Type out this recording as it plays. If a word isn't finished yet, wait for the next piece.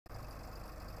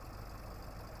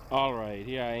Alright,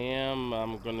 here I am.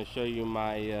 I'm going to show you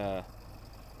my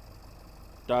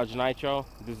Dodge Nitro.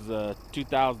 This is a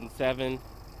 2007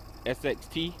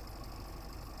 SXT.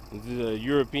 This is a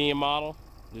European model.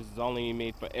 This is only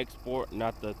made for export,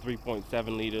 not the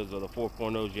 3.7 liters or the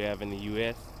 4.0s you have in the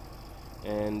US.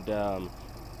 And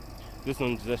this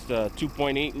one's just a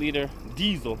 2.8 liter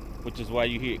diesel, which is why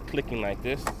you hear it clicking like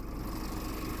this.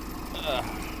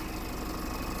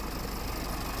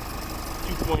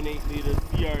 2.8 liter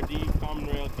CRD common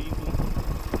rail diesel.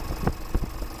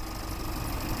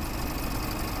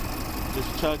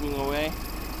 Just chugging away.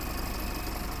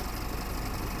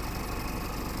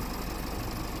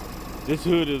 This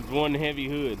hood is one heavy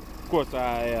hood. Of course,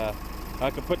 I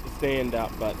could put the stand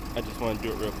out, but I just want to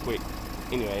do it real quick.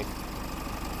 Anyway,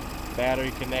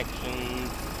 battery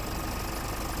connections.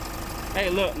 Hey,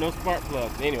 look, no spark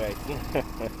plugs. Anyway,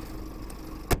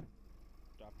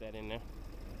 drop that in there.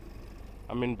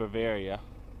 I'm in Bavaria,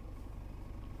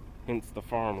 hence the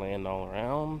farmland all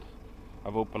around.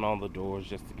 I've opened all the doors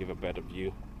just to give a better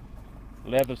view.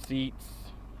 Leather seats,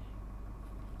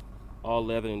 all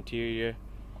leather interior.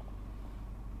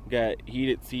 Got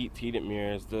heated seats, heated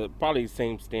mirrors, probably the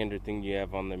same standard thing you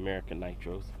have on the American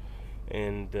Nitros.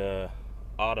 And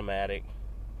automatic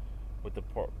with the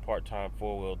part-time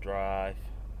four-wheel drive.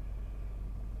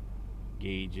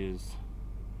 Gauges.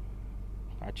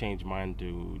 I change mine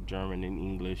to German and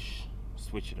English.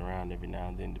 Switch it around every now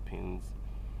and then, depends.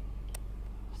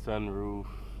 Sunroof.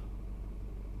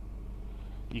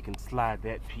 You can slide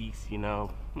that piece, you know.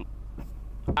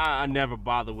 I never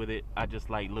bother with it. I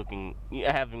just like looking,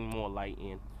 having more light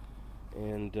in.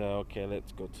 And okay,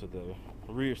 let's go to the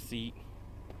rear seat.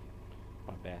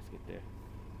 My basket there.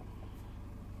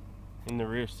 In the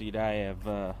rear seat, I have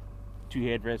 2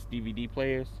 headrest DVD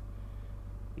players.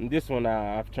 And this one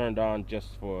I've turned on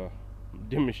just for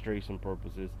demonstration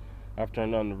purposes. I've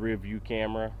turned on the rear view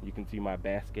camera. You can see my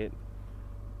basket.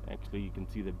 Actually, you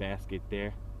can see the basket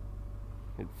there.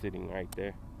 It's sitting right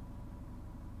there.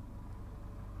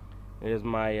 There's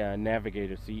my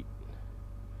navigator seat.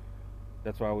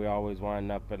 That's why we always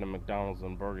wind up at a McDonald's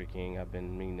and Burger King. I've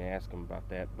been meaning to ask him about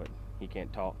that, but he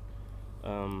can't talk.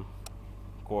 Of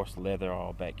course, leather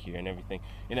all back here and everything.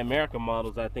 In American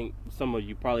models, I think some of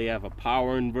you probably have a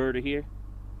power inverter here.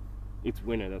 It's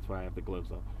winter, that's why I have the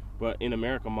gloves on. But in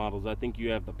American models, I think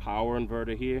you have the power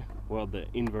inverter here. Well, the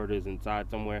inverter is inside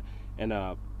somewhere, and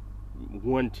a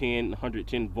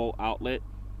 110 volt outlet.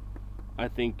 I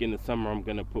think in the summer I'm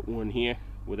gonna put one here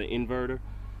with an inverter,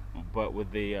 but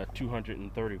with the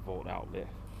 230 volt outlet,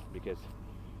 because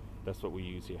that's what we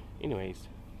use here. Anyways,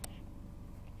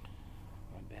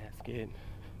 my basket.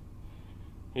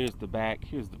 Here's the back.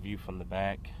 Here's the view from the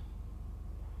back.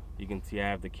 You can see I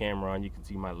have the camera on. You can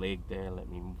see my leg there. Let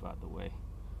me move out the way.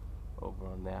 Over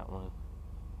on that one.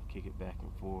 Kick it back and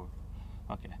forth.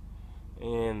 Okay.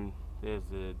 And there's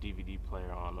the DVD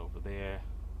player on over there.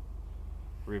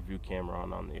 Rear view camera on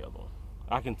the other one.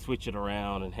 I can switch it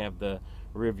around and have the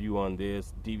rear view on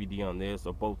this, DVD on this,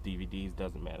 or both DVDs,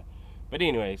 doesn't matter. But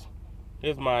anyways,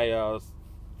 here's my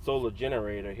solar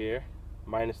generator here,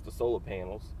 minus the solar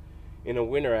panels. In the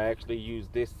winter, I actually use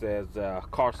this as a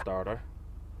car starter.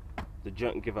 The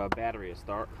junk give our battery a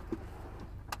start.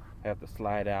 Have to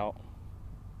slide out.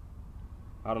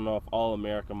 I don't know if all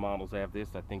American models have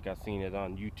this. I think I've seen it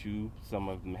on YouTube. Some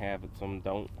of them have it, some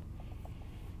don't.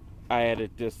 I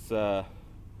added this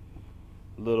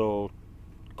little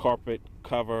carpet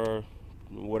cover,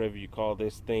 whatever you call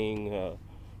this thing,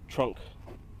 trunk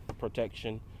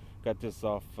protection. Got this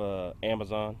off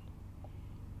Amazon.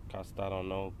 Cost, I don't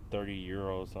know, 30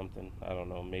 euro or something. I don't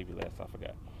know, maybe less, I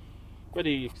forgot. But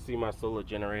here you can see my solar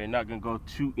generator. Not gonna go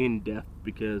too in depth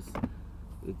because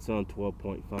it's on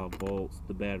 12.5 volts.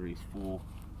 The battery's full.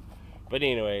 But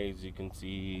anyways, you can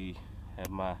see have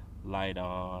my light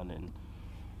on. And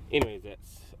anyways,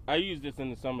 I use this in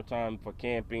the summertime for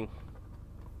camping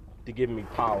to give me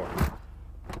power.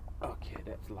 Okay,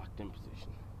 that's locked in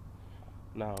position.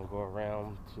 Now I'll go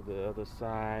around to the other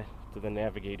side to the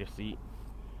navigator seat.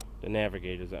 The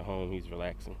navigator's at home, he's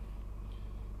relaxing.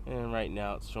 And right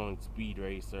now it's showing Speed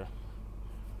Racer.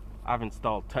 I've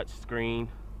installed touch screen,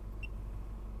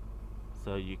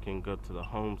 so you can go to the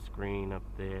home screen up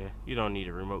there. You don't need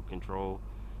a remote control.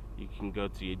 You can go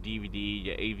to your DVD,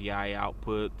 your AVI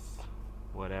outputs,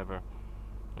 whatever,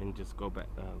 and just go back.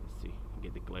 Let's see,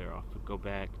 get the glare off. Go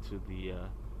back to the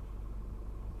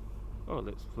oh,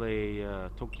 let's play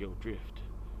Tokyo Drift.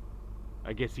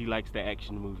 I guess he likes the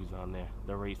action movies on there,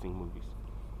 the racing movies.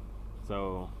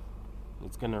 So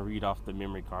it's gonna read off the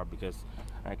memory card, because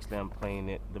actually I'm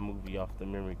playing the movie off the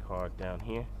memory card down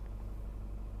here.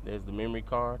 There's the memory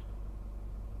card.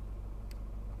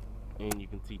 and you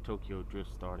can see Tokyo Drift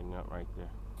starting up right there.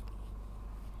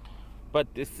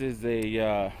 But this is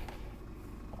a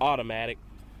automatic.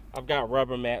 I've got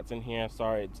rubber mats in here.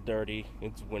 Sorry, it's dirty.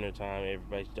 It's wintertime.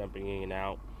 Everybody's jumping in and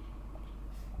out.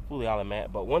 Fully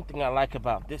automatic. But one thing I like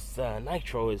about this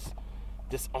Nitro is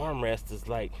this armrest is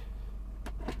like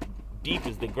deep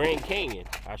as the Grand Canyon.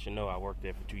 I should know. I worked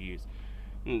there for 2 years.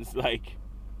 And it's like,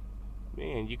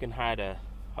 man, you can hide a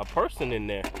person in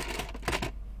there.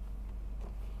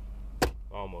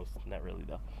 Almost. Not really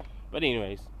though. But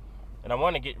anyways. And I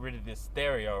want to get rid of this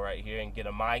stereo right here and get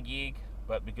a My Gig.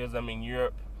 But because I'm in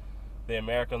Europe, the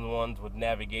American ones with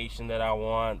navigation that I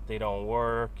want, they don't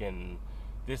work. And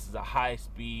this is a high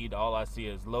speed. All I see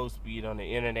is low speed on the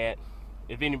internet.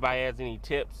 If anybody has any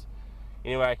tips,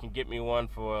 anybody can get me one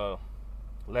for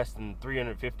less than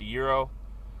 350 euro.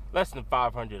 Less than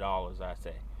 $500, I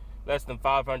say. Less than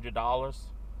 $500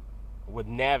 with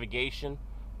navigation,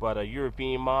 but a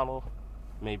European model.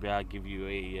 Maybe I'll give you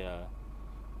a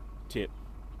tip,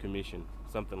 commission,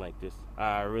 something like this.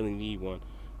 I really need one.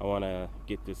 I want to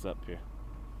get this up here.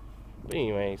 But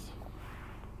anyways,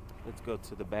 let's go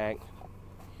to the back.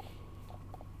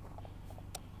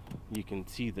 You can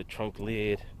see the trunk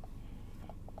lid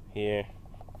here.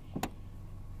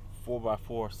 4x4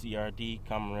 CRD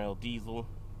common rail diesel.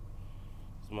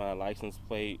 It's my license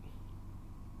plate.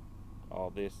 All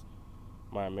this,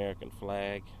 my American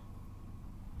flag.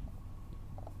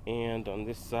 And on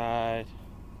this side,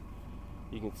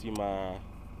 you can see my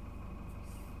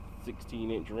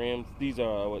 16-inch rims. These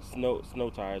are what snow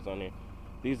tires on there.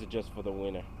 These are just for the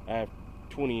winter. I have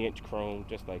 20-inch chrome,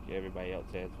 just like everybody else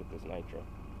has with this Nitro.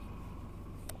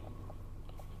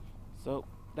 So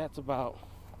that's about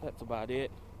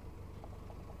it.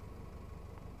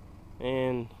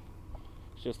 And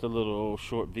it's just a little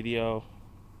short video.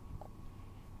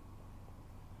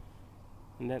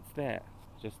 And that's that.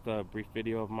 Just a brief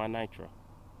video of my Nitro.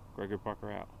 Gregory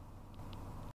Parker out.